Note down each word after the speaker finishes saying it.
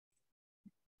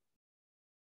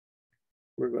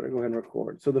we're going to go ahead and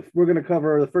record. So we're going to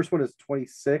cover, the first one is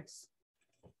 26.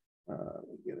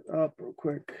 Get it up real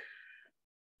quick.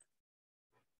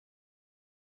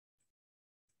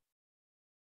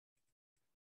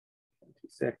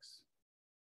 Six.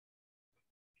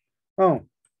 Oh.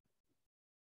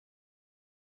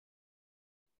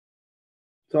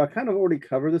 So I kind of already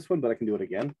covered this one, but I can do it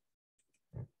again.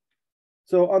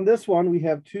 So on this one, we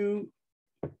have two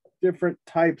different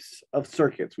types of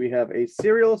circuits. We have a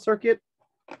serial circuit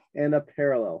and a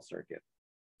parallel circuit.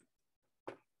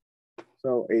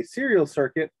 So a serial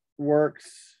circuit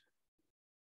works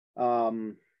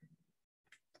as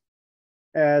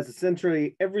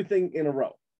essentially everything in a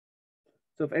row.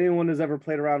 So if anyone has ever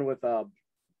played around with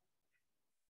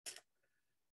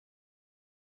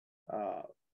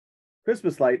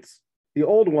Christmas lights, the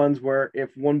old ones where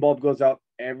if one bulb goes out,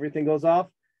 everything goes off,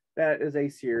 that is a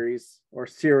series or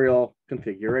serial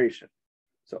configuration.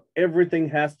 So everything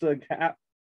has to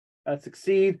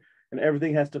succeed and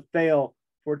everything has to fail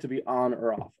for it to be on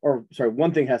or off. Or sorry,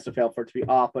 one thing has to fail for it to be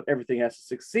off, but everything has to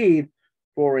succeed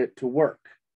for it to work.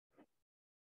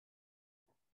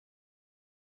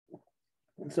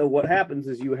 And so what happens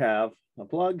is you have a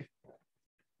plug,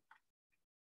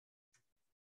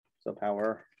 so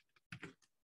power.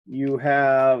 You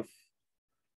have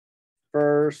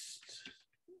first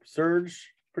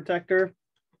surge protector,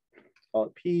 call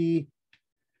it P.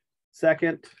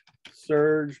 Second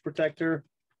surge protector,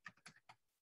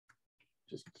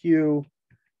 just Q,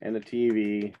 and a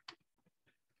TV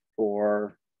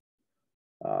for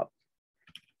a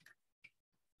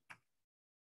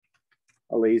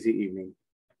lazy evening.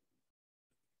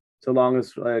 So long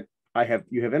as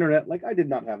you have internet, like I did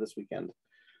not have this weekend.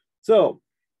 So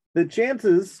the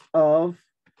chances of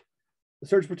the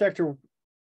surge protector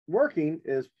working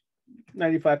is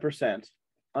 95%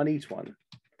 on each one.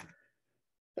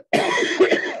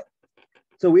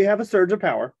 So we have a surge of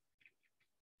power.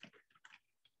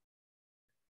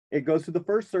 It goes to the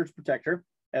first surge protector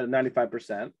at a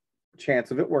 95%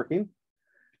 chance of it working.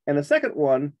 And the second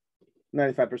one,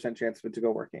 95% chance of it to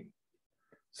go working.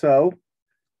 So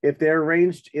if they're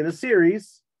arranged in a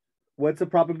series, what's the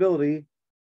probability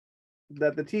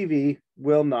that the TV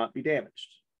will not be damaged?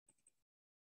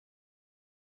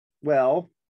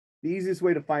 Well, the easiest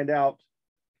way to find out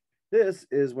this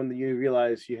is when you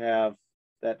realize you have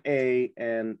that A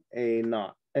and A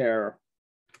not, or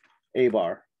A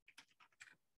bar.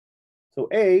 So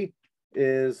A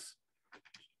is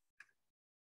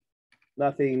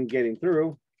nothing getting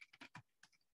through,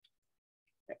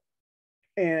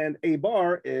 and A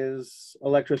bar is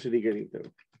electricity getting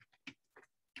through.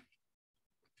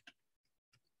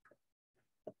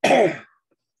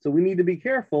 So we need to be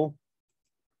careful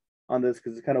on this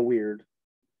because it's kind of weird.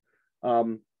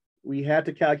 We had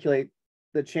to calculate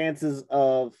the chances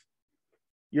of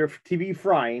your TV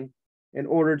frying in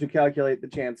order to calculate the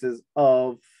chances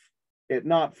of it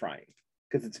not frying,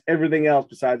 because it's everything else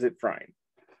besides it frying.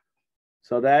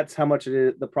 So that's how much it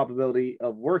is, the probability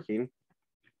of working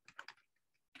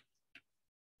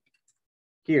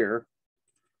here.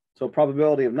 So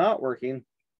probability of not working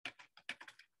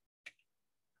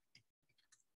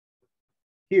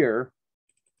here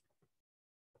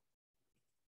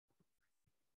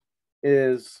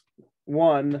is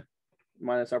 1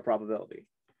 minus our probability.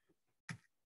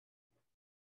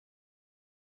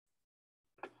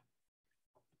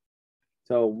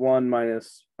 So 1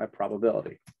 minus my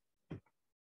probability.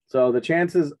 So the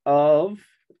chances of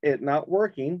it not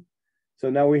working, so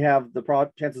now we have the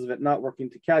chances of it not working.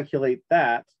 To calculate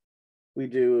that, we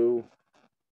do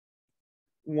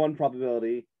 1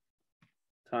 probability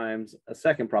times a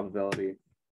second probability.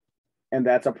 And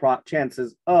that's a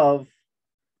chances of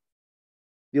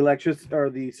the electricity or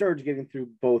the surge getting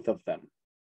through both of them.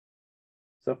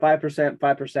 So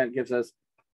 5% gives us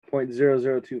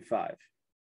 0.0025.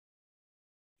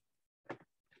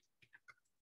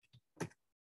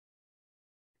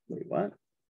 Wait, what?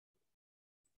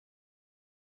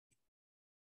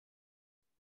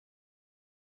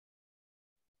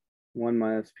 One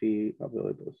minus P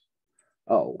probability.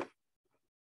 Oh,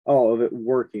 of it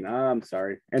working. I'm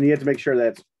sorry. And you have to make sure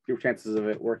that your chances of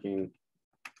it working.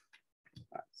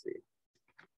 Let's see.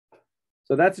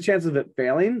 So that's the chance of it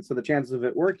failing. So the chances of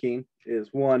it working is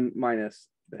 1 minus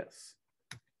this.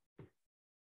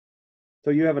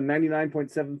 So you have a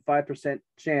 99.75%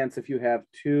 chance if you have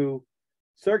 2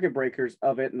 circuit breakers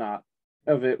of it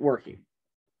working.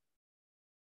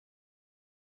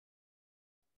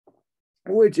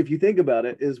 Which, if you think about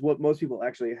it, is what most people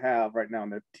actually have right now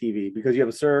on their TV, because you have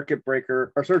a circuit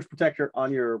breaker or surge protector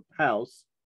on your house,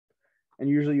 and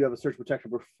usually you have a surge protector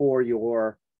before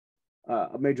your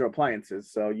major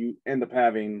appliances. So you end up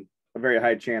having a very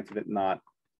high chance of it not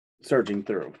surging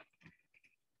through.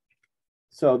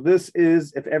 So this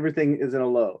is if everything is in a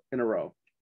row.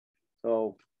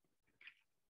 So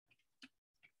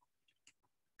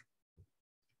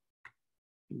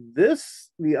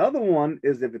the other one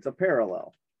is if it's a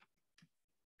parallel.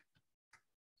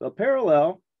 So a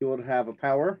parallel, you would have a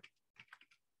power,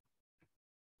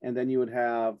 and then you would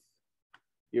have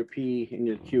your P and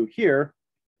your Q here.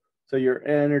 So your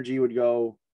energy would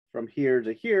go from here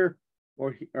to here,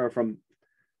 or from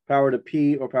power to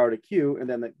P or power to Q, and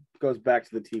then it goes back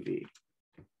to the TV.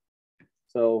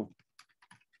 So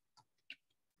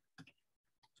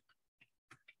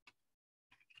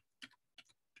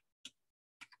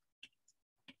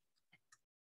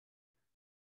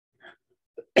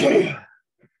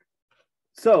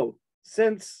so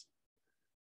since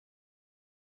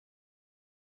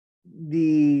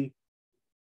the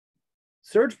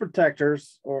surge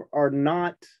protectors are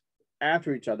not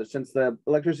after each other, since the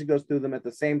electricity goes through them at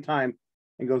the same time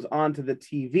and goes onto the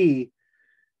TV,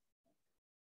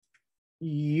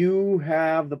 you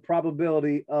have the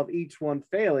probability of each one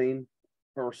failing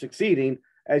or succeeding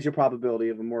as your probability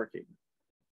of them working.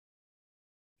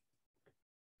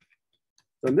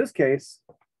 So in this case,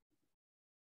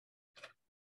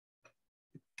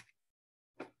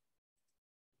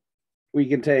 we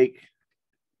can take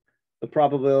the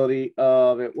probability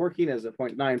of it working as a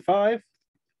 0.95.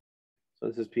 So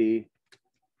this is P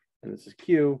and this is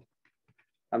Q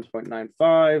times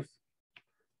 0.95.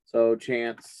 So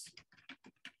chance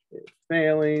is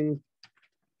failing.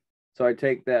 So I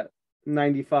take that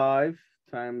 95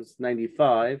 times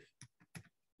 95,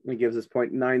 and it gives us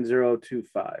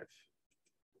 0.9025.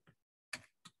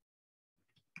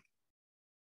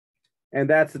 And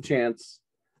that's the chance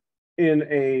in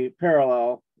a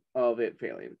parallel of it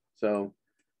failing. So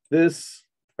this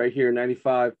right here,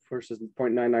 95 versus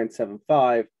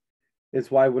 0.9975, is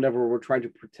why whenever we're trying to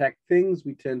protect things,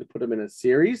 we tend to put them in a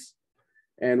series.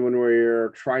 And when we're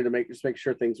trying to make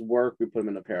sure things work, we put them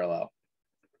in a parallel.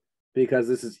 Because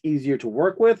this is easier to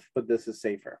work with, but this is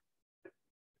safer.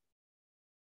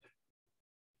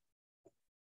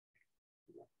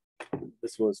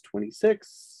 This was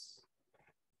 26.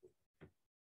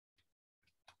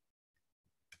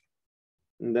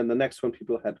 And then the next one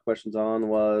people had questions on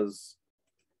was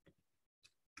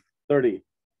 30.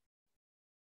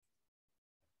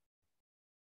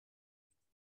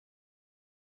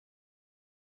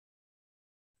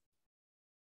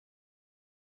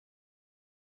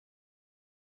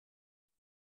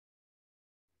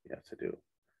 Yes, I do.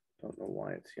 Don't know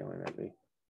why it's yelling at me.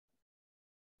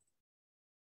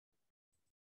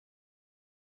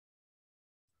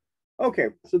 Okay,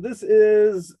 so this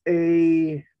is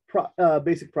a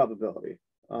basic probability,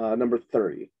 number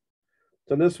 30.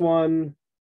 So this one,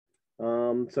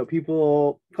 so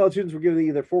college students were given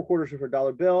either 4 quarters or a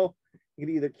dollar bill. You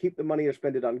can either keep the money or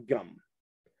spend it on gum.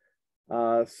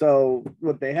 So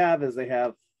what they have is they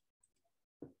have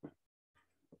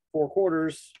 4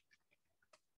 quarters,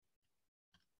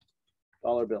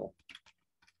 dollar bill.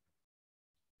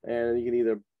 And you can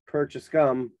either purchase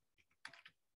gum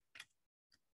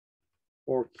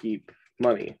or keep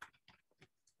money.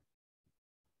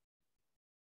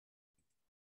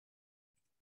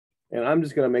 And I'm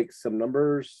just going to make some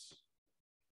numbers.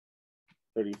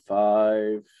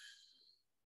 35,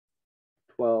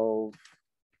 12,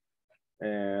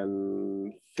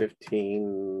 and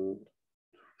 15,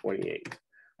 28.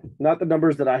 Not the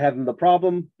numbers that I had in the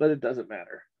problem, but it doesn't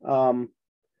matter.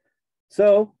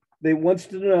 So they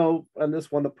want you to know on this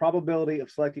one, the probability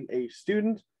of selecting a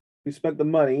student who spent the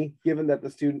money, given that the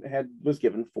student was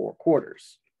given 4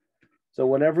 quarters. So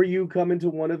whenever you come into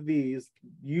one of these,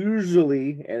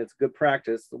 usually, and it's good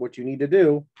practice, what you need to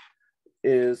do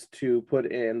is to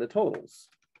put in the totals.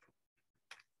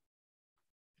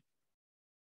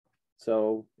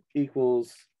 So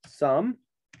equals sum,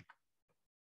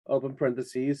 open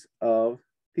parentheses, of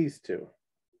these two.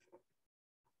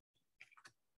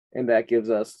 And that gives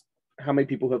us how many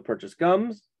people have purchased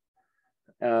gums.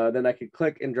 Then I could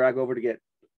click and drag over to get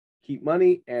keep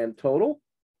money and total.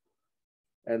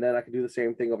 And then I can do the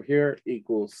same thing over here,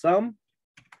 equals sum.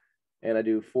 And I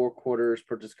do 4 quarters,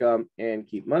 purchase gum, and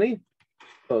keep money,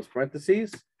 close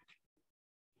parentheses.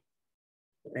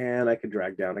 And I can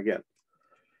drag down again.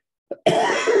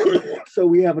 So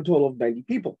we have a total of 90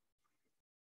 people.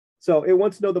 So it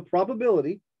wants to know the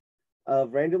probability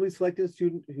of randomly selecting a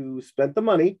student who spent the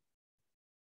money.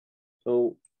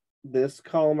 So this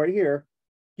column right here,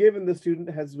 given the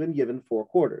student has been given 4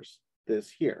 quarters,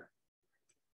 this here.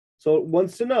 So it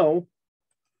wants to know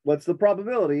what's the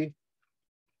probability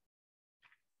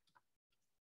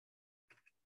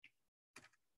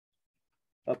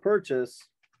a purchase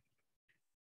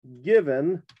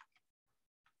given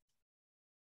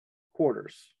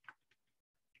quarters.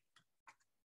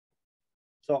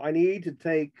 So I need to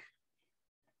take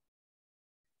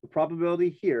the probability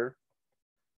here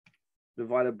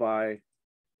divided by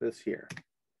this here.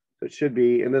 So it should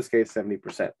be, in this case,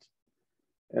 70%.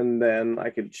 And then I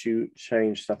could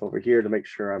change stuff over here to make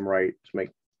sure I'm right, to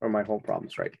make my whole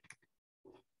problem's right.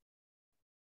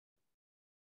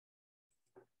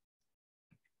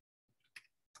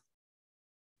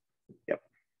 Yep.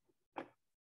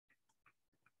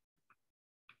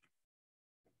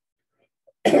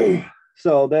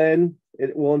 So then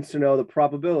it wants to know the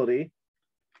probability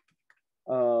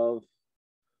of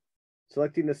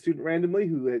selecting a student randomly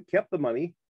who had kept the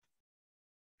money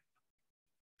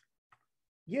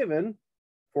given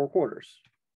 4 quarters.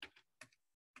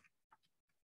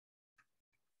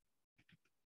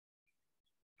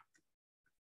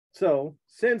 So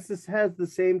since this has the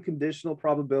same conditional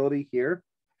probability here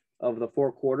of the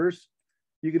 4 quarters,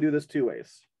 you can do this 2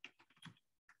 ways.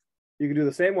 You can do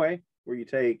the same way where you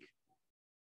take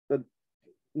the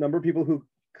number of people who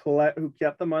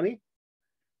kept the money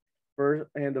first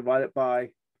and divide it by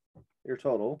your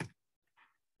total,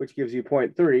 which gives you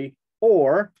 0.3,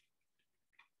 or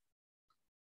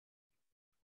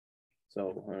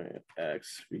so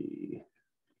XV,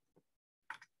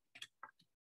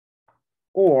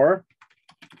 or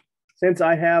since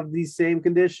I have the same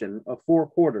condition of 4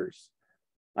 quarters,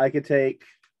 I could take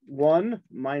 1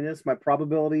 minus my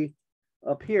probability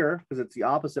up here, because it's the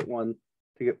opposite one,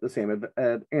 to get the same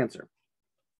answer.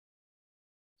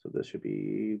 So this should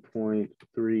be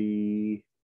 0.372.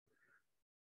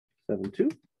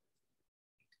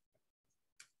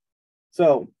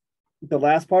 So the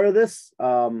last part of this,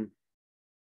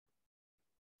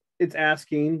 it's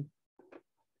asking,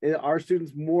 are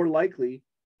students more likely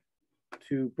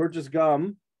to purchase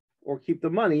gum or keep the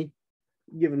money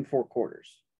given 4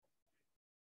 quarters?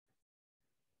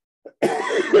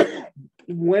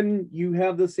 When you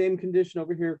have the same condition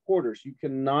over here, quarters, you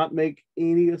cannot make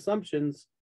any assumptions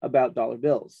about dollar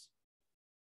bills.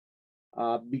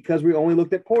 Because we only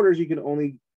looked at quarters, you can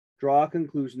only draw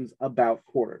conclusions about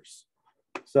quarters.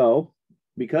 So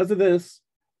because of this,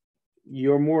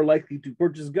 you're more likely to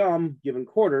purchase gum given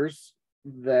quarters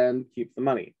than keep the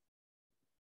money.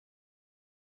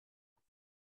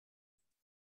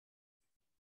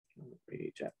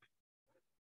 Check.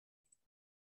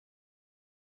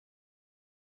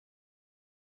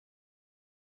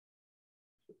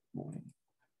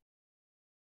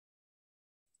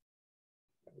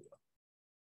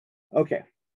 Okay,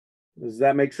 does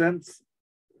that make sense?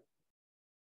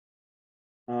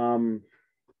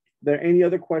 There any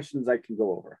other questions I can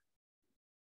go over?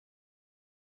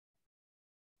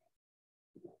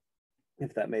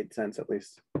 If that made sense, at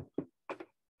least.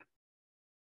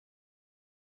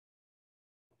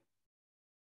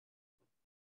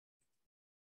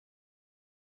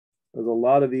 There's a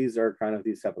lot of these are kind of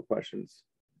these type of questions.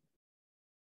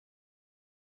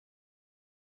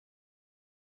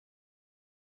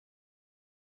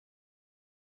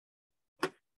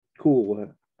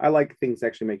 Cool. I like things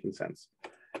actually making sense.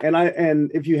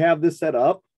 And if you have this set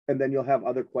up and then you'll have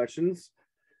other questions,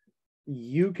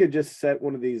 you could just set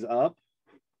one of these up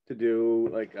to do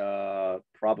like a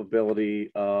probability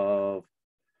of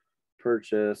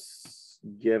purchase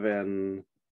given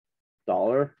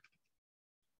dollar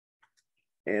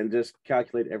and just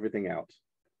calculate everything out.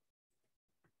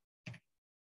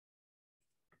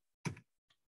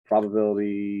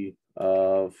 Probability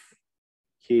of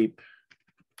keep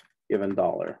given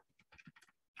dollar.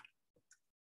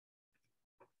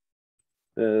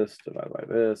 This divided by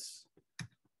this.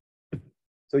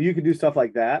 So you could do stuff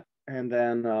like that. And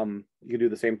then you could do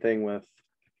the same thing with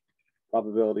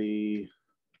probability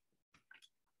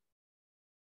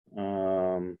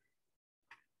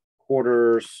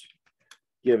quarters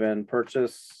given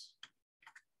purchase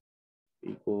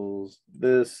equals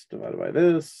this divided by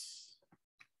this.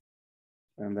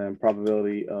 And then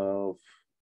probability of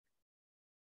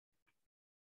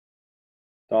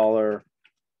dollar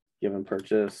given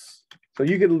purchase. So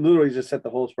you could literally just set the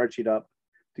whole spreadsheet up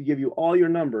to give you all your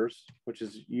numbers, which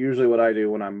is usually what I do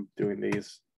when I'm doing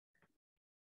these.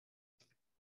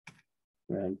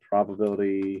 And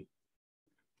probability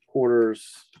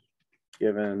quarters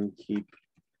given keep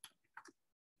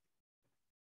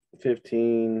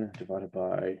 15 divided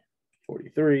by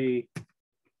 43.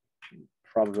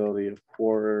 Probability of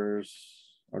quarters,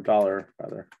 or dollar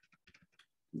rather,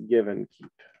 given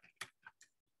keep.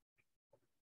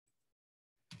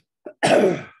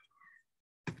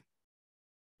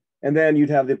 And then you'd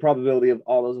have the probability of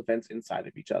all those events inside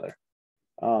of each other.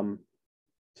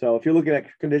 So if you're looking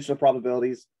at conditional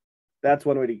probabilities, that's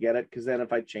one way to get it. Because then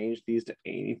if I change these to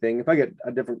anything, if I get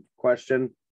a different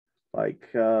question, like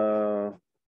all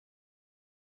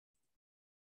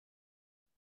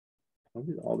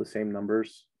the same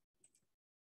numbers.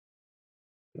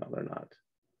 No, they're not.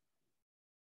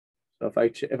 So if I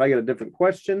get a different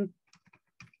question,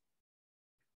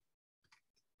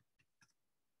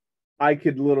 I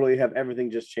could literally have everything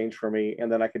just change for me,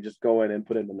 and then I could just go in and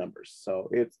put in the numbers. So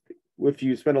it's, if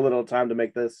you spend a little time to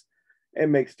make this, it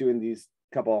makes doing these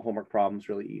couple of homework problems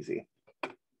really easy.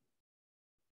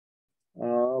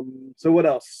 So what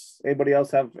else? Anybody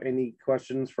else have any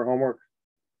questions for homework?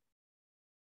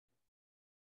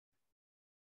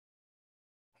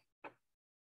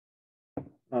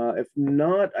 If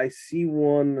not, I see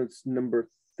one that's number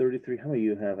 33. How many do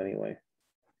you have anyway?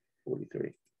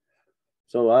 43.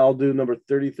 So I'll do number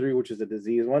 33, which is a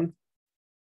disease one.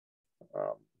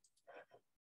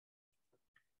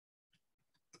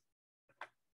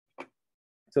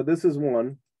 So this is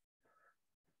one.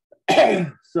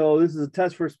 So this is a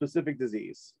test for a specific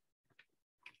disease.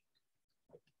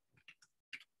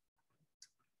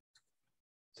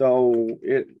 So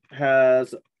it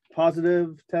has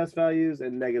positive test values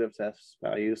and negative test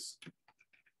values.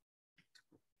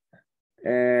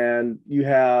 And you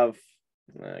have,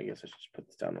 I guess I should just put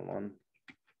this down to one.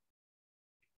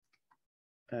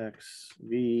 X,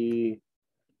 V,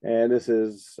 and this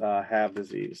is have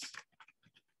disease.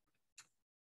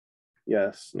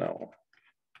 Yes, no.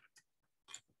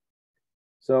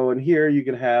 So in here, you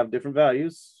can have different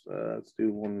values. Let's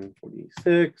do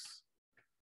 146,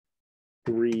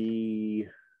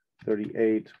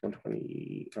 338,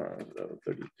 120,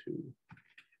 32,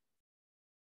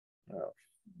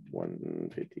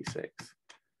 156.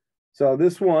 So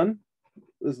this one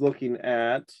is looking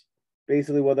at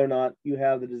basically whether or not you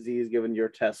have the disease given your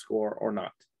test score or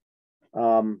not.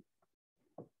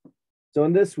 So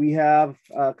in this, we have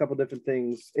a couple different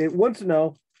things. It wants to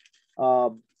know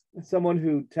someone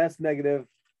who tests negative,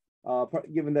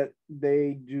 given that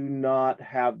they do not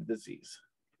have the disease.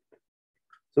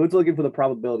 So it's looking for the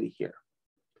probability here.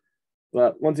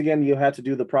 But once again, you have to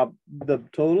do the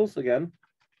totals again.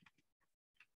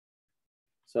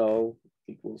 So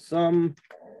equals sum.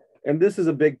 And this is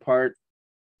a big part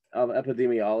of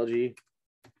epidemiology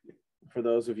for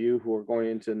those of you who are going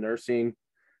into nursing.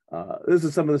 This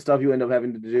is some of the stuff you end up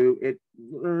having to do. It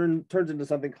turns into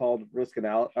something called risk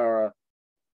analysis,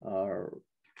 or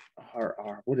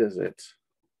what is it?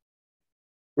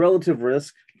 Relative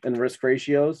risk and risk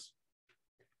ratios.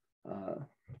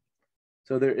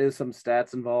 So there is some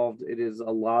stats involved. It is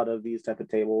a lot of these type of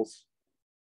tables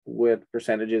with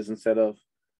percentages instead of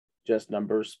just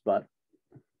numbers, but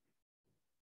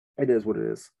it is what it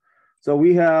is. So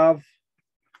we have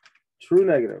true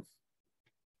negative,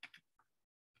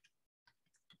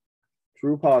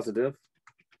 true positive,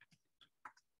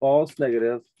 false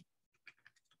negative,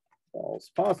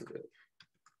 false positive.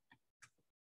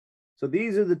 So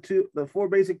these are the four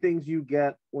basic things you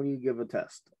get when you give a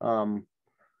test. So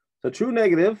true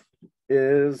negative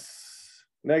is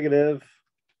negative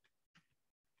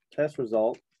test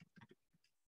result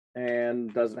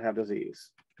and doesn't have disease.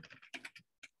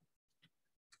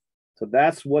 So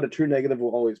that's what a true negative will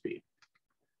always be.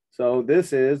 So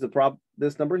this is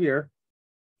this number here.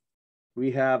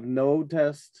 We have no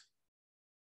test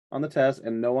on the test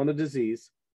and no on the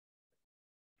disease.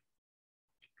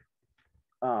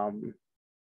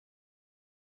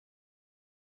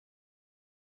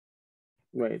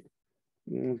 Wait,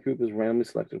 group is randomly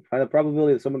selected. Find the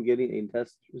probability of someone getting a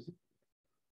test.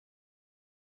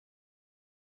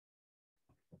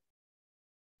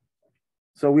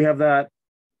 So we have that.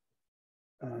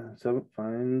 So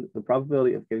find the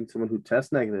probability of getting someone who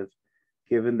tests negative,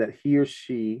 given that he or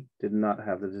she did not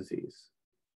have the disease.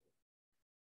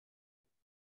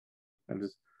 So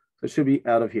it should be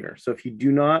out of here. So if you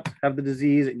do not have the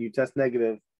disease and you test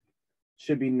negative, it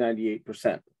should be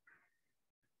 98%.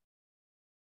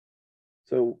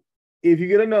 So if you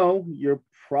get a no, you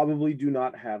probably do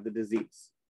not have the disease.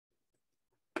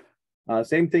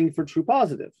 Same thing for true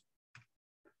positive.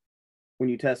 When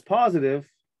you test positive,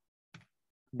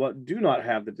 but do not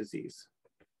have the disease.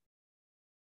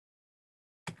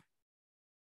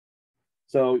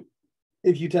 So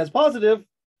if you test positive,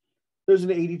 there's an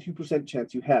 82%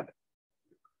 chance you have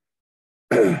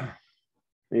it.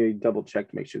 Maybe double check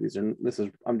to make sure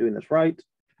I'm doing this right.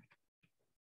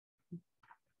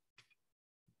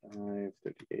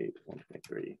 538,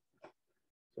 123.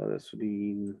 So this would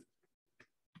be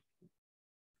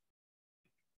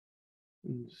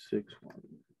 61.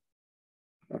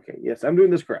 Okay, yes, I'm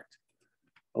doing this correct.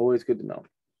 Always good to know.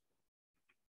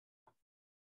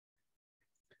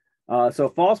 So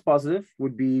false positive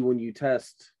would be when you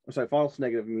test, or sorry, false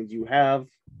negative means you have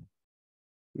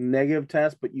negative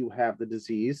test, but you have the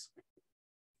disease.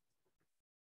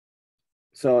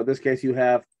 So in this case, you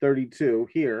have 32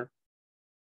 here,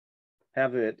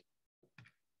 have it,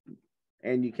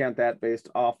 and you count that based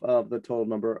off of the total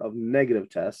number of negative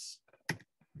tests.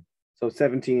 So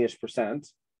 17-ish%.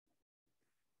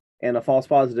 And a false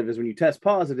positive is when you test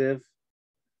positive.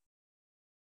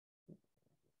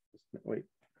 Wait,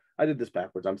 I did this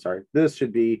backwards. I'm sorry. This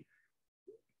should be,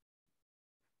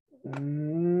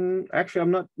 actually,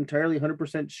 I'm not entirely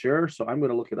 100% sure. So I'm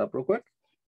going to look it up real quick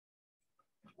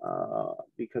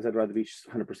because I'd rather be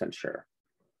 100% sure.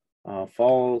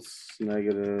 False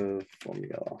negative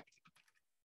formula.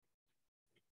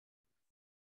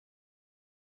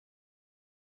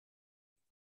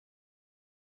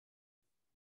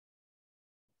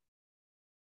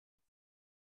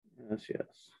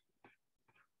 Yes.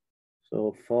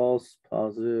 So false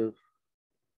positive,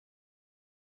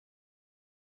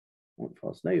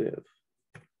 false negative.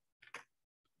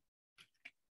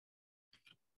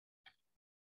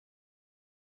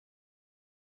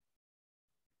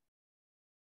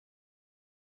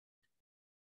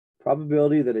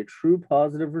 Probability that a true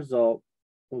positive result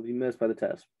will be missed by the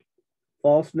test.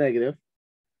 False negative,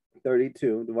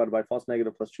 32 divided by false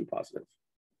negative plus true positive.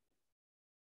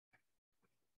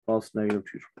 False negative,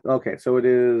 true. Okay, so it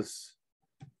is.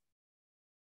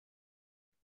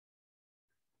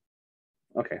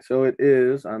 Okay, so it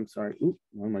is. I'm sorry. Oop,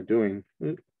 what am I doing?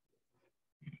 Oop.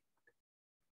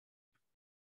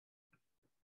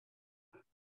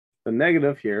 The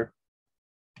negative here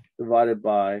divided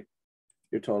by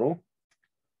your total.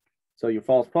 So your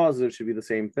false positive should be the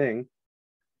same thing.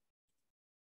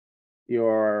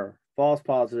 Your false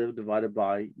positive divided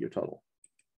by your total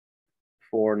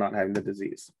for not having the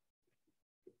disease.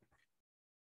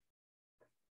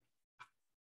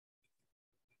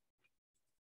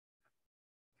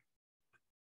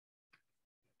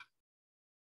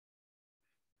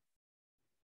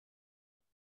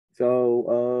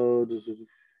 So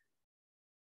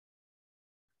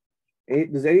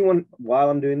does anyone,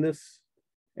 while I'm doing this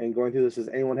and going through this, does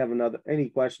anyone have any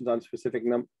questions on specific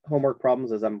homework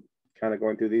problems as I'm kind of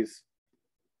going through these?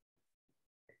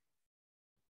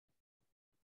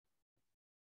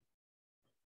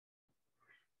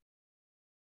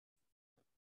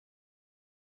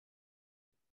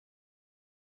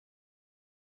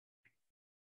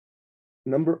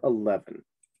 Number 11.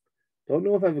 Don't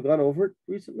know if I've gone over it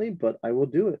recently, but I will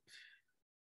do it.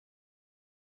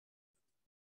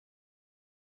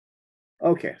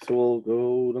 Okay, so we'll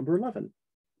go number 11.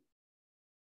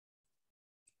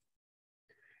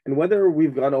 And whether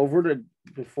we've gone over it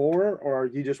before or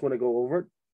you just want to go over it,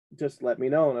 just let me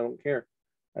know and I don't care.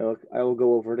 I will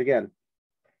go over it again.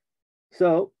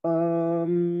 So,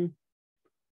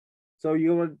 so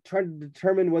you want to try to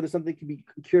determine whether something can be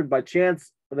cured by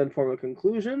chance and then form a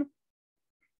conclusion.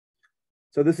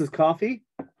 So this is coffee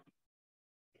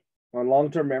on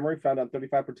long-term memory found on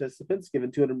 35 participants given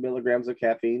 200 milligrams of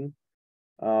caffeine.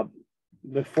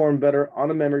 Performed better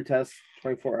on a memory test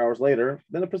 24 hours later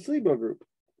than a placebo group.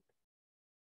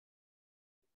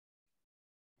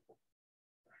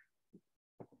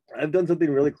 I've done something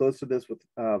really close to this with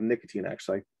nicotine,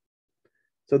 actually.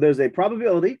 So there's a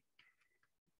probability.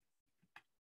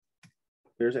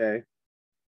 There's A.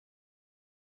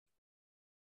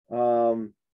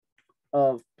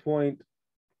 Of point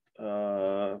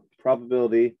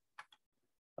probability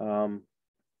of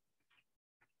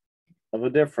a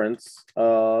difference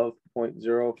of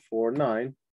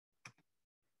 0.049.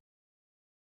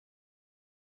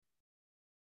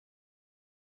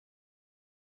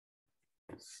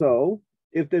 So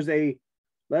if there's a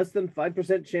less than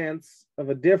 5% chance of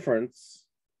a difference,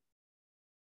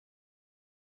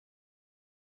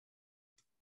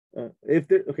 so if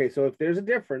there's a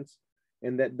difference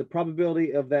and that the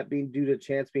probability of that being due to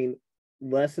chance being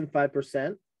less than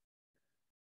 5%,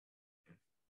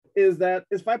 is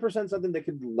 5% something that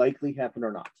could likely happen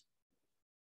or not?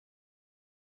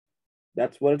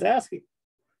 That's what it's asking.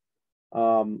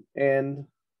 And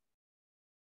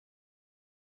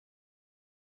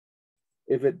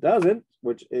if it doesn't,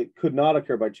 which it could not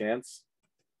occur by chance,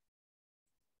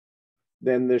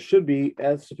 then there should be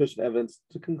sufficient evidence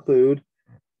to conclude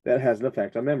that it has an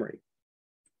effect on memory.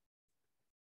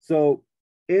 So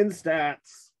in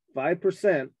stats,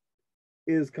 5%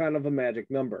 is kind of a magic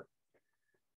number.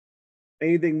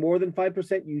 Anything more than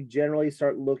 5%, you generally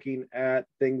start looking at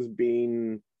things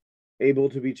being able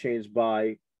to be changed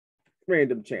by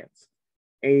random chance.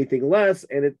 Anything less,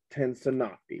 and it tends to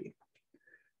not be.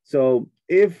 So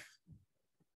if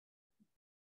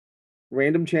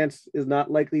random chance is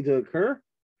not likely to occur,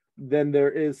 then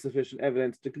there is sufficient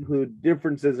evidence to conclude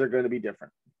differences are going to be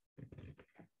different.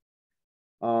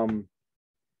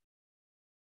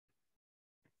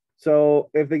 So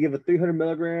if they give a 300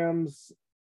 milligrams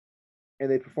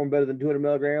and they perform better than 200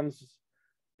 milligrams,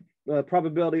 the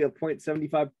probability of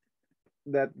 0.75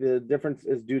 that the difference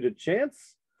is due to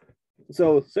chance.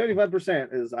 So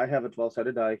 75% is I have a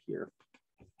 12-sided die here.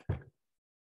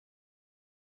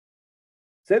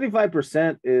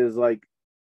 75% is like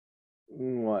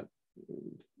what?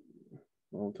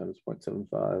 Well, times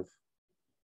 0.75.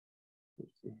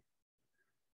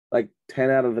 Like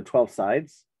 10 out of the 12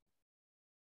 sides.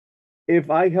 If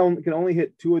I can only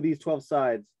hit 2 of these 12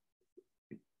 sides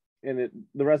and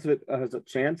the rest of it has a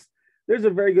chance, there's a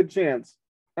very good chance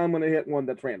I'm going to hit one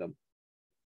that's random.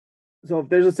 So if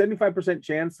there's a 75%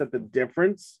 chance that the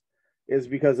difference is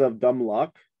because of dumb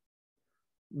luck,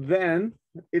 then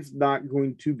it's not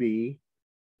going to be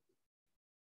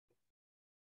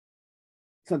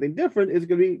something different. It's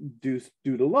going to be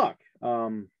due to luck.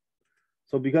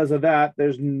 So because of that,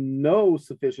 there's no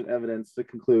sufficient evidence to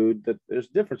conclude that there's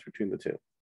a difference between the two.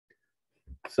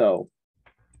 So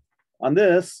on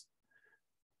this,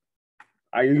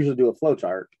 I usually do a flow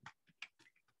chart.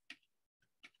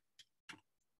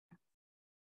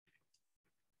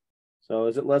 So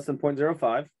is it less than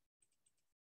 0.05?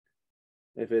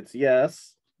 If it's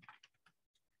yes,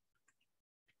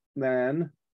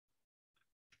 then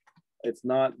it's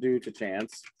not due to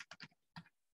chance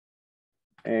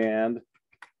and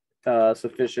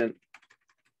sufficient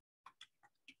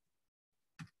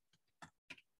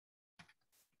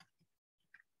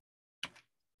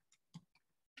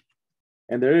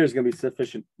and there is going to be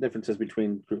sufficient differences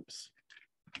between groups.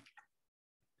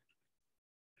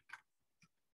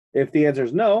 If the answer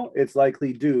is no, it's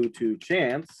likely due to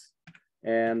chance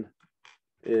and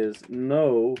is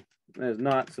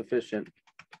not sufficient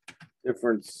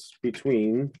difference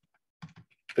between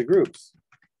the groups.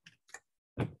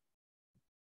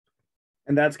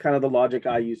 And that's kind of the logic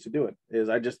I use to do it, is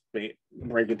I just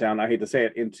break it down, I hate to say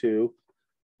it, into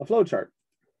a flow chart.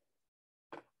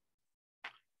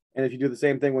 And if you do the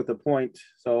same thing with the point,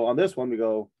 so on this one we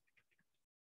go,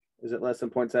 is it less than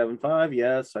 0.75?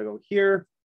 Yes, I go here.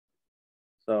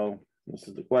 So this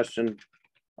is the question.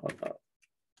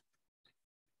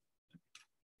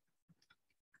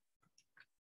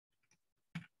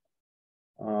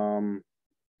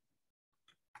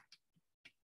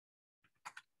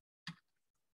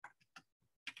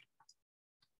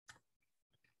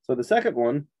 So the second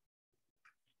one,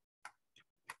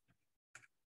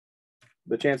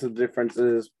 the chance of difference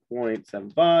is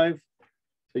 0.75.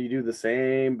 So you do the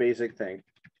same basic thing.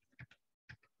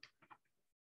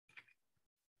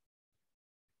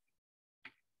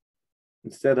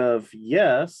 Instead of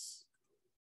yes,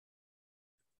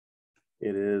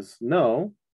 it is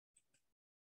no.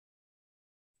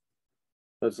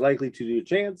 So it's likely to do a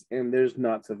chance, and there's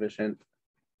not sufficient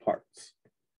parts.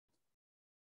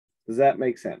 Does that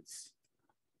make sense?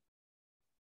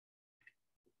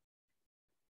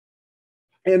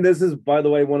 And this is, by the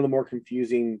way, one of the more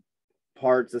confusing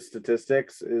parts of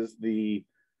statistics is the,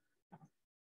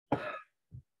 I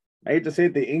hate to say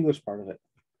it, the English part of it.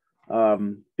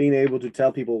 Being able to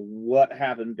tell people what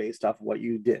happened based off of what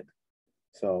you did.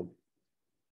 So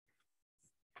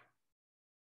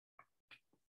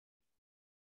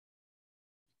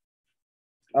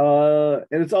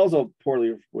and it's also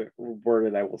poorly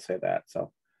worded, I will say that.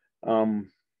 So and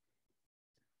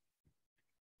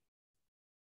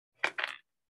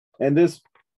this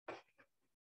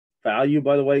value,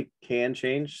 by the way, can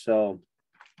change, so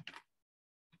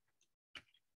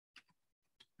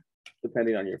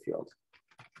depending on your field.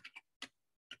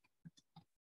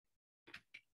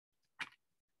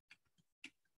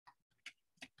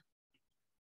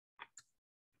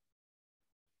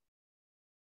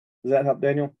 Does that help,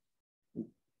 Daniel?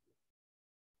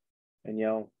 And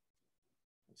Yell?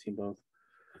 I've seen both.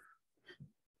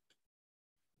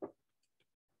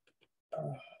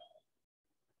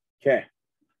 Okay.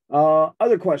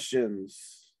 Other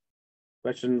questions?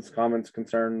 Questions, comments,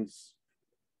 concerns?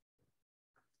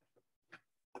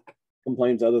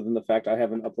 Complaints other than the fact I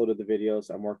haven't uploaded the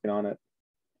videos. I'm working on it.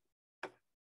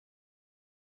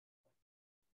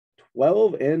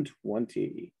 12 and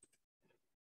 20.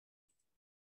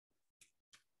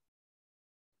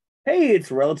 Hey, it's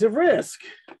relative risk.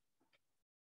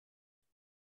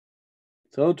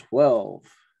 So 12.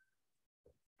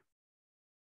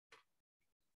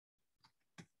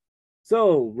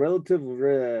 So relative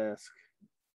risk.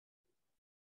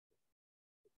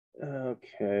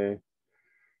 Okay.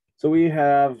 So we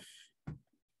have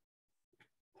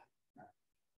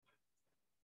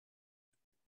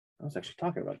I was actually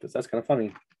talking about this. That's kind of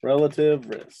funny. Relative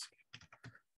risk.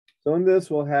 So in this,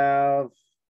 we'll have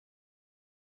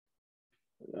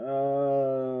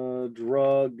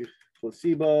drug,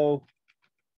 placebo.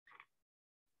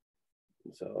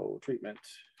 So treatment.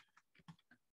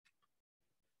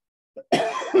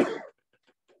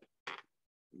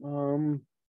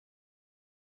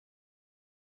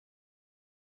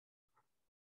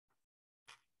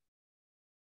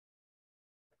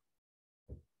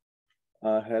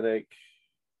 Headache.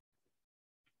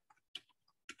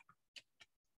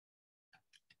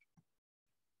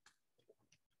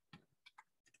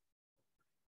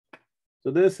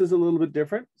 So this is a little bit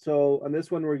different. So on this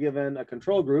one, we're given a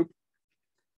control group.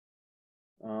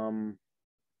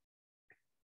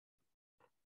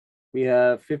 We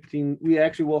have 15. We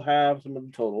actually will have some of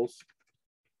the totals.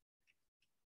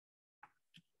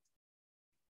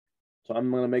 So I'm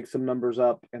going to make some numbers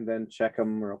up and then check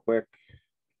them real quick.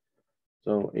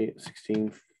 So 8,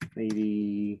 16,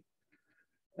 80,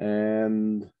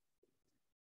 and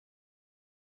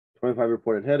 25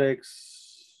 reported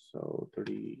headaches. So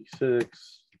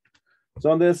 36.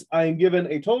 So on this, I am given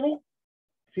a total.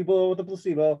 People with a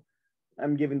placebo.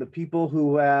 I'm giving the people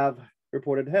who have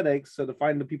reported headaches. So to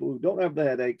find the people who don't have the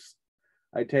headaches,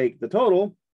 I take the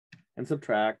total and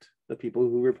subtract the people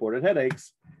who reported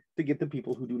headaches to get the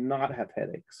people who do not have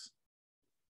headaches.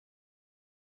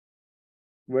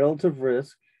 Relative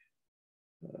risk.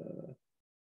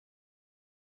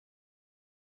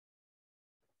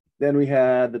 Then we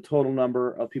had the total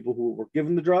number of people who were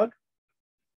given the drug,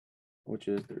 which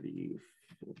is 30.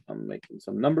 I'm making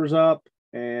some numbers up,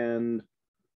 and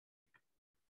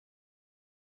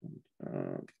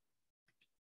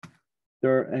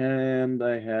there, and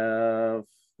I have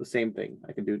the same thing.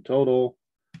 I can do total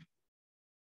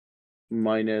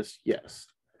minus yes.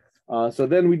 So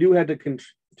then we do have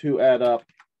to add up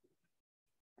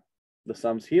the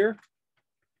sums here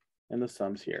and the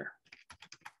sums here.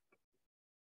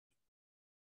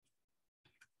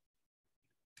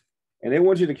 And they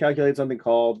want you to calculate something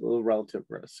called the relative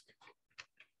risk.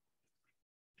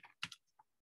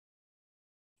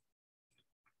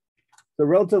 The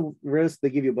relative risk, they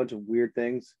give you a bunch of weird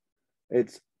things.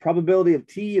 It's probability of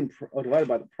T and divided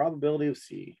by the probability of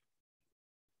C.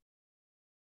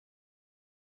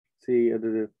 See,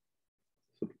 the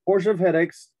proportion of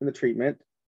headaches in the treatment.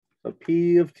 So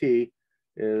P of T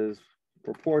is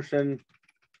proportion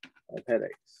of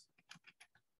headaches.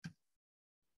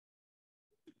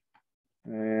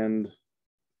 And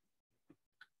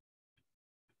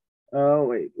oh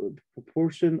wait,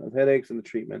 proportion of headaches in the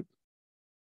treatment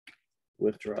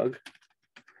with drug.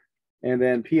 And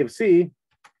then P of C,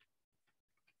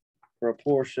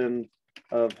 proportion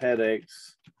of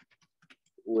headaches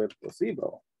with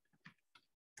placebo.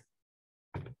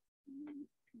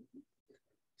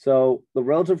 So the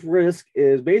relative risk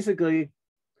is basically,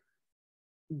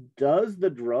 does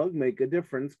the drug make a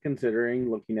difference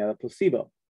considering looking at a placebo?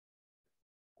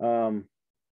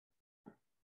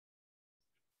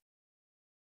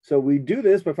 So we do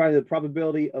this by finding the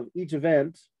probability of each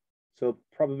event. So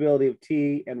probability of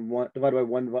T and 1 divided by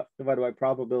 1 divided by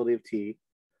probability of T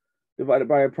divided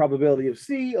by a probability of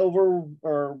C over,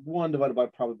 or 1 divided by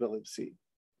probability of C.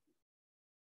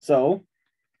 So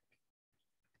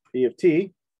P of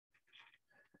T,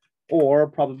 or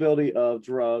probability of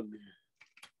drug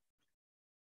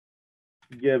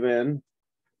given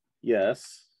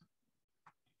yes.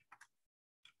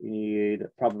 We need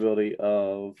probability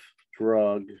of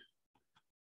drug.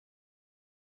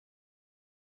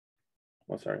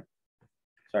 Oh, sorry,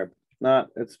 not,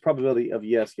 it's probability of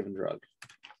yes given drug.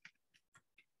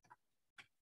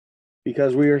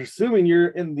 Because we are assuming you're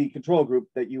in the control group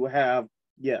that you have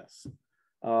yes.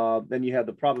 Then you have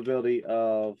the probability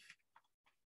of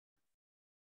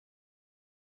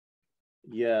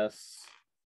yes.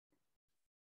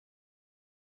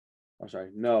 I'm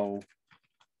sorry, no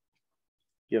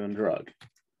given drug.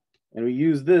 And we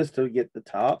use this to get the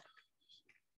top.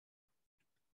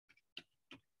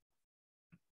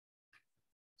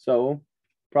 So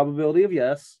probability of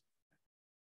yes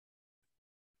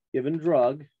given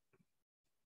drug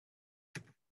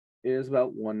is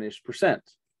about 1-ish%.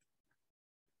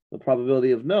 The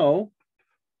probability of no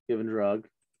given drug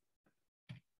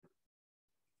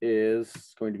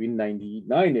is going to be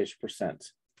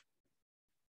 99-ish%.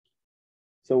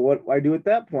 So what I do at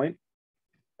that point,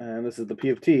 and this is the P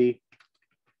of T,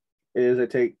 is I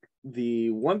take the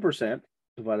 1%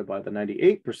 divided by the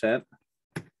 98%,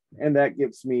 and that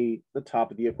gives me the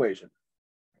top of the equation.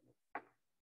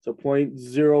 So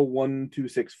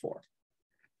 0.01264.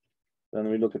 Then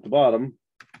we look at the bottom.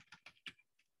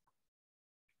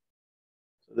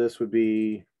 So this would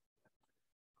be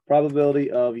probability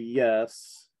of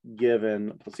yes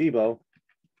given placebo,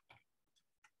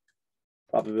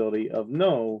 probability of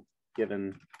no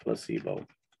given placebo.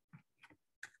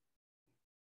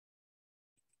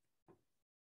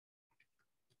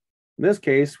 In this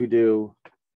case, we do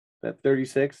that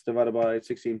 36 divided by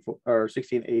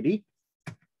 1680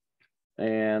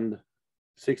 and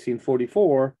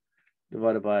 1644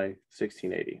 divided by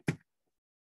 1680.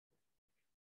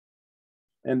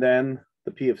 And then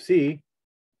the P of C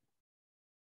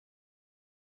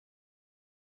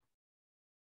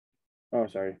oh,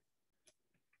 sorry.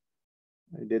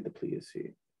 I did the P of C.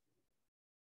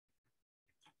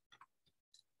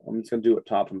 I'm just going to do it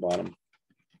top and bottom.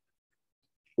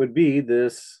 Would be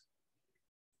this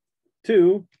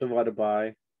 2 divided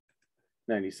by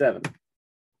 97.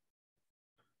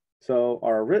 So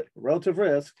our relative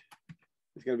risk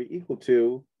is going to be equal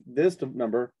to this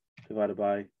number divided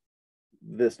by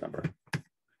this number,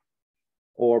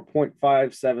 or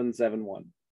 0.5771,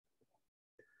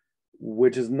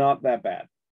 which is not that bad.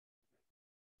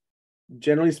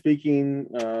 Generally speaking,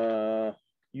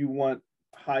 you want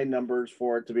high numbers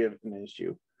for it to be an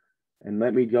issue. And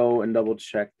let me go and double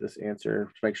check this answer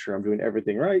to make sure I'm doing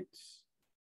everything right.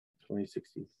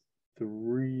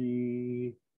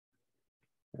 2063,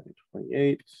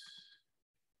 28,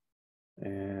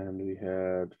 and we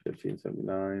had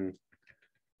 1579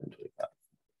 and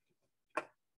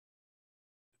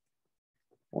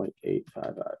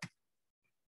 25.855.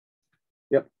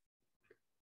 Yep.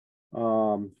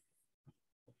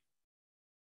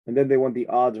 And then they want the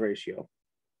odds ratio.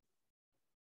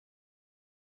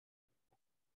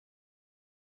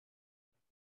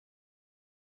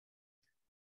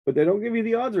 But they don't give you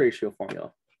the odds ratio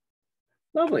formula.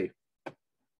 Lovely.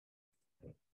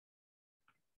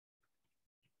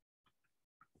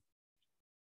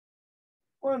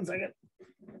 One second.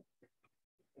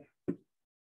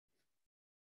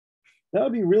 That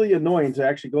would be really annoying to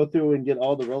actually go through and get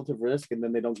all the relative risk and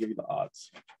then they don't give you the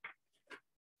odds.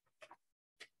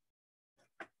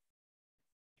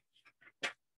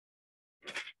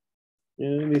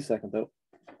 Give me a second though.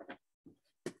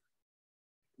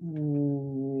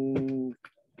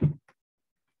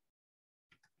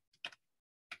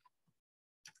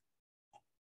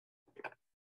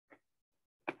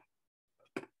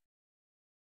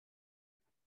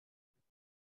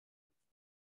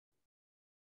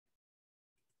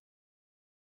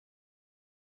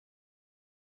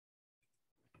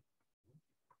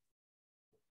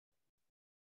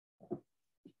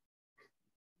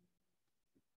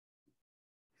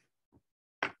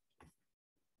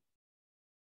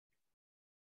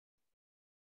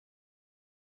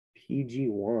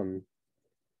 PG1,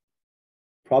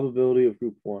 probability of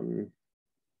group 1.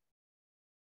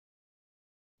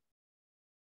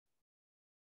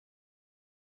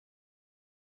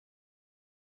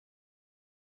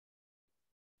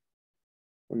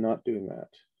 We're not doing that.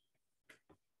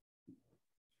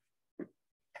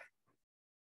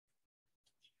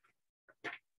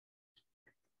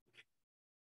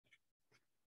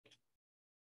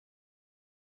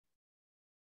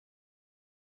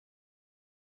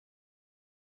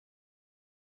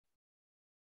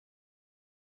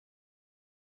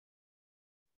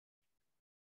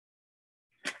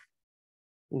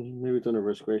 Maybe it's on a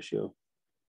risk ratio.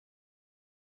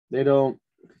 They don't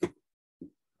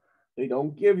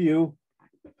give you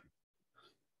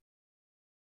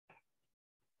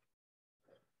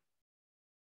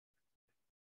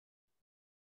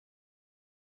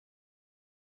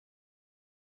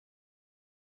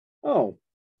oh.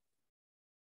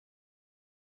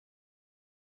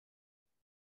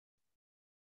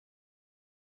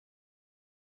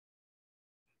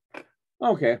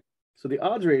 Okay. So the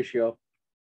odds ratio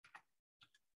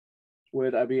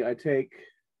would I take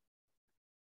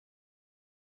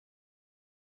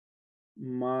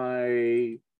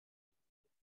my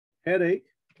headache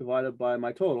divided by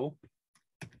my total.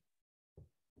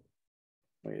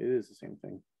 Wait, it is the same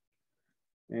thing.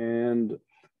 And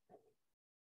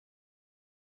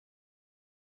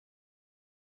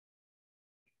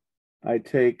I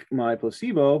take my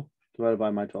placebo divided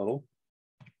by my total.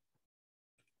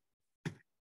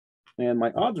 And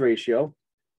my odds ratio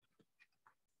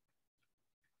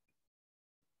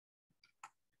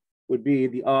would be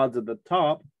the odds at the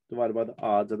top divided by the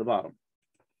odds at the bottom.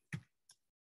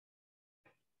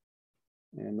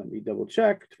 And let me double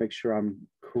check to make sure I'm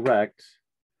correct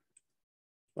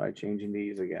by changing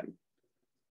these again.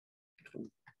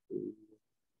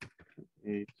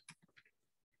 8,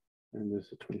 and this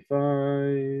is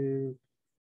 25.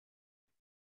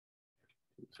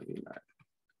 79.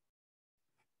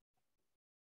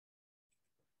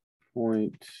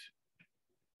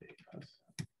 0.855.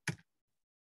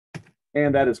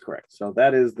 And that is correct. So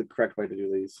that is the correct way to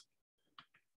do these.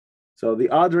 So the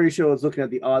odds ratio is looking at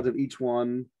the odds of each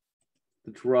one,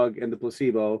 the drug and the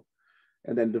placebo,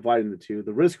 and then dividing the two.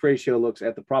 The risk ratio looks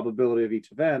at the probability of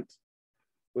each event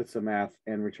with some math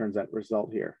and returns that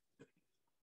result here.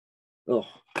 Oh,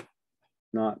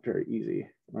 not very easy.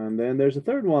 And then there's a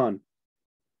third one.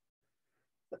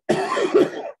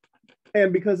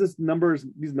 And because these numbers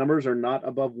are not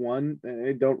above 1,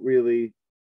 they don't really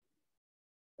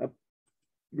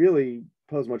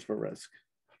pose much of a risk.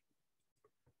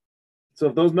 So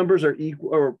if those numbers are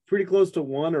equal or pretty close to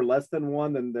 1 or less than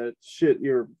 1, then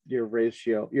your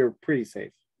ratio, you're pretty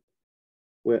safe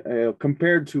with,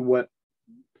 compared to what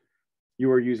you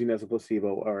are using as a placebo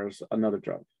or as another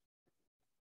drug.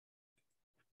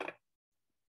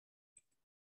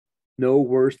 No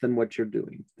worse than what you're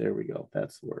doing. There we go.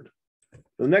 That's the word.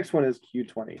 The next one is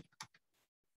Q20.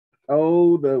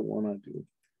 Oh, the one I do.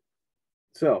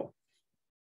 So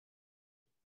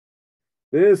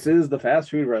this is the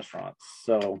fast food restaurants.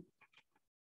 So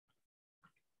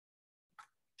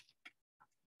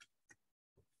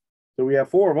we have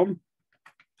 4 of them.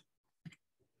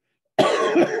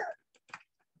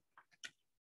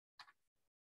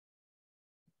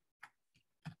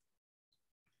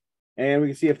 And we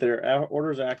can see if their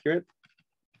order is accurate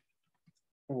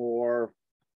or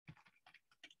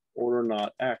order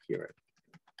not accurate.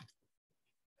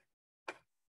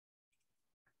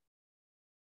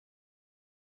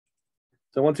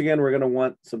 So once again, we're going to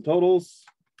want some totals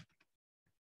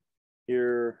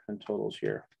here and totals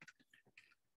here.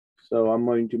 So I'm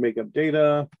going to make up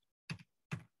data.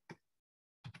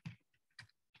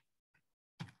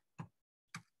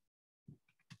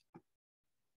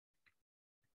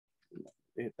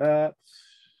 Hit that.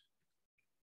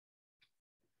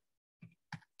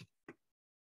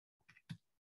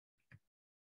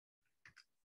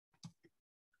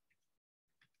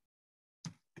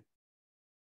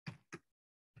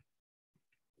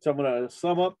 So I'm going to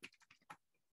sum up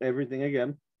everything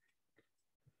again.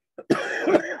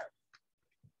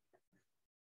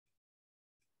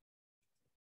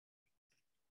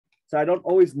 So I don't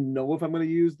always know if I'm going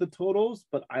to use the totals,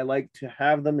 but I like to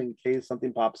have them in case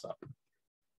something pops up.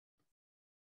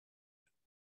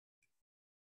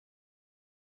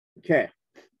 Okay.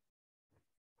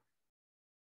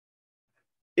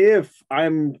 If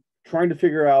I'm trying to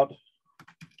figure out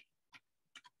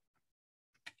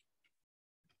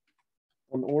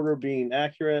an order being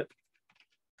accurate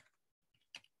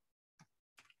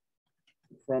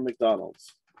from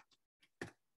McDonald's.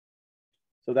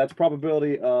 So that's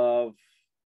probability of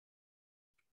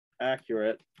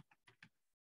accurate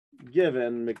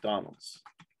given McDonald's.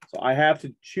 So I have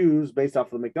to choose based off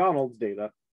of the McDonald's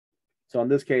data. So in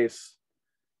this case,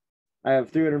 I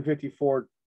have 354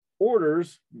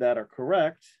 orders that are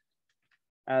correct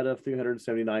out of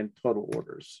 379 total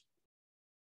orders.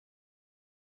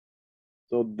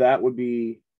 So that would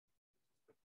be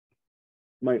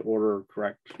my order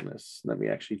correctness. Let me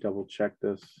actually double check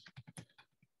this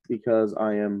because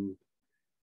I am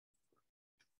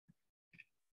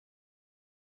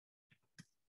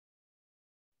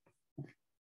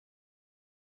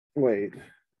wait.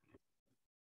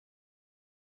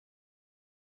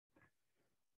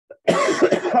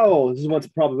 Oh, this is what's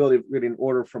the probability of getting an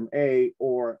order from A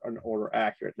or an order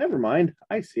accurate. Never mind.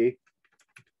 I see.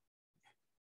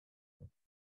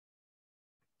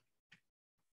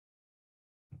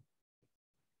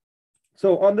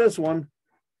 So on this one,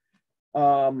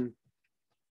 to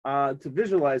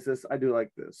visualize this, I do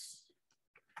like this.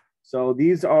 So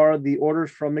these are the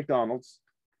orders from McDonald's.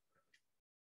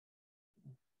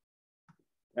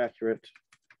 Accurate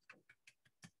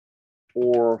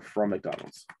or from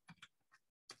McDonald's.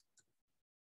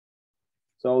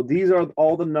 So these are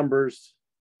all the numbers.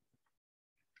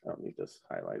 I don't need this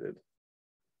highlighted.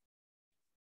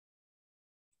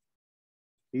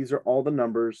 These are all the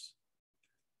numbers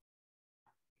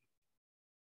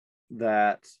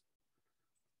that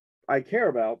I care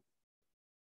about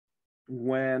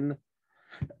when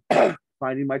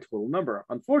finding my total number.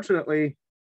 Unfortunately,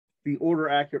 the order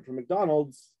accurate for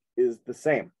McDonald's is the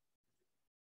same.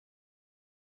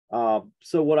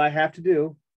 So what I have to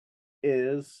do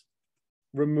is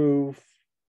remove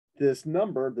this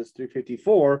number, this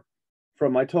 354,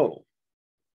 from my total.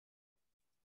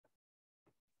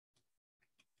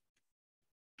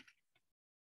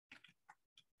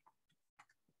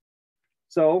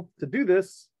 So to do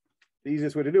this, the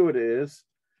easiest way to do it is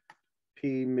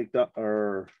P McDonald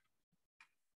or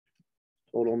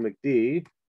total McD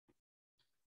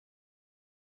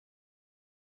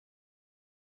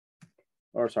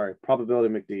or sorry,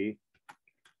 probability McD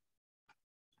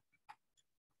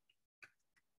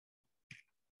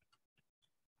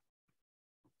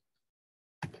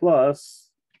plus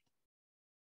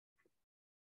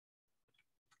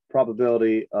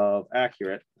probability of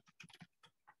accurate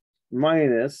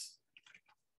minus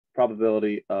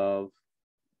probability of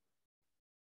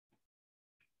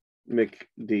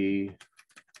MAT274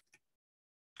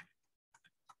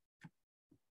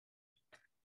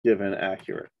 given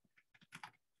accurate.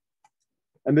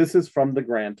 And this is from the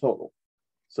grand total.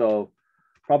 So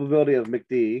probability of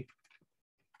MAT2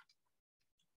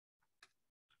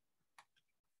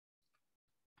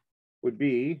 would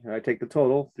be, I take the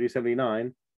total,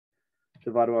 379,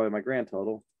 divided by my grand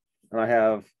total, and I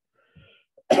have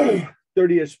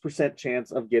 30-ish%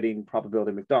 chance of getting probability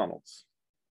of McDonald's.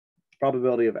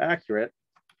 Probability of accurate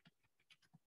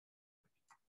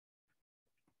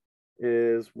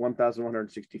is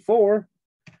 1,164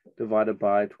 divided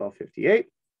by 1258,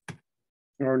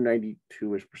 or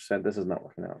 92-ish%. This is not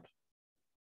working out.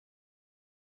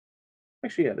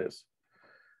 Actually, yeah, it is.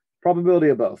 Probability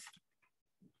of both.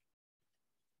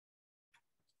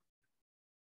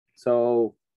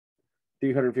 So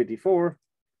 354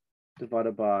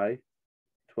 divided by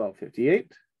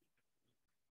 1258.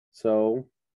 So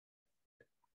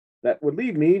that would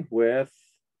leave me with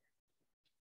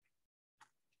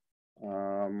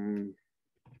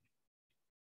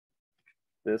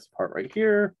this part right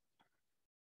here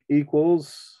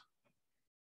equals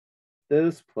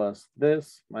this plus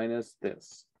this minus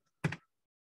this.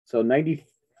 So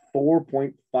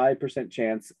 94.5%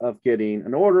 chance of getting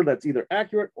an order that's either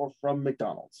accurate or from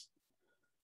McDonald's.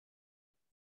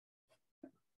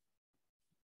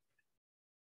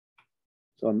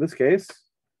 So in this case,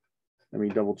 let me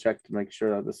double check to make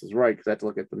sure that this is right, because I have to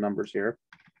look at the numbers here.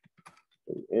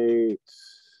 8,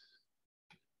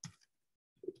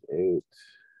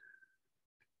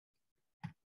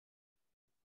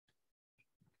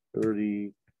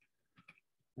 30,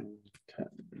 10.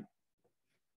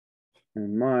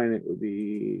 And mine, it would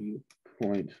be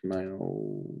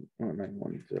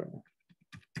 0.910.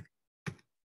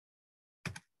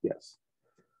 Yes.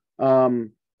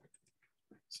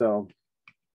 So,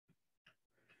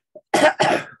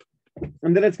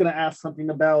 and then it's going to ask something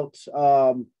about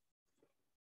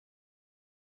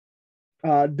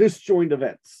disjoint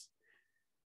events.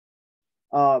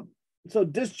 So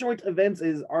disjoint events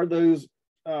are those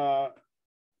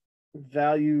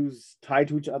values tied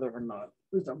to each other or not?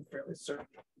 At least I'm fairly certain,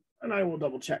 and I will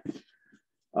double check.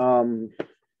 Where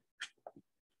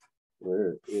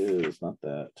is not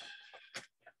that?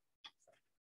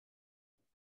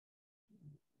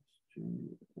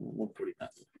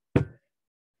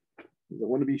 I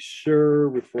want to be sure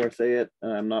before I say it.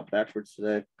 I'm not backwards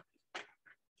today.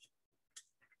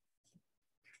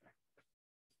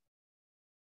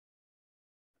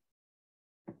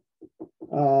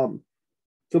 So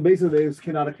basically, these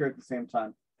cannot occur at the same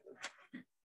time.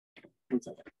 1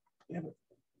 second. Damn it.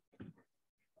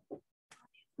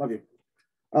 Love you.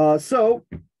 So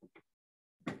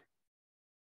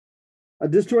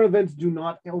disjoint events do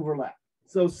not overlap.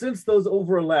 So since those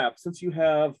overlap, since you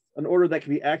have an order that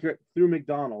can be accurate through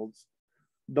McDonald's,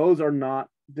 those are not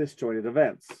disjointed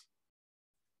events.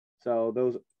 So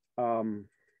those,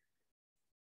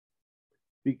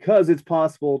 because it's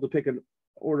possible to pick an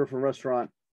order from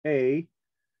restaurant A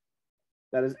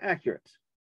that is accurate.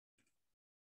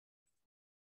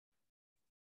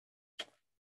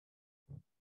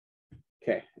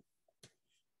 Okay.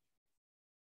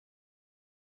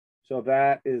 So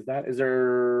that is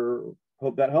there,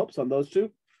 hope that helps on those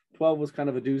two. 12 was kind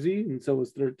of a doozy, and so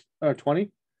was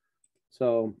 20.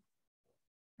 So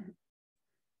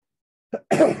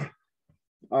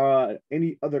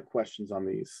any other questions on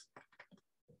these?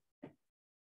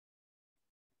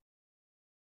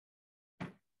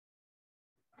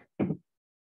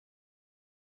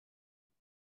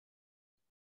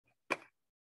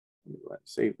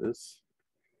 Let's save this.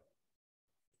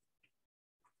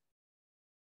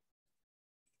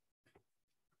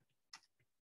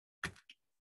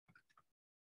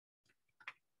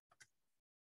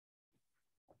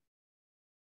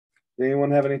 Does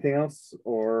anyone have anything else,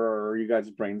 or are you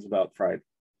guys' brains about fried?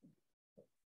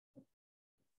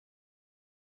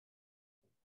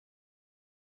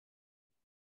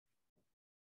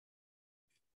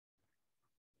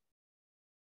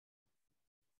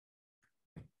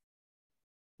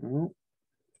 No.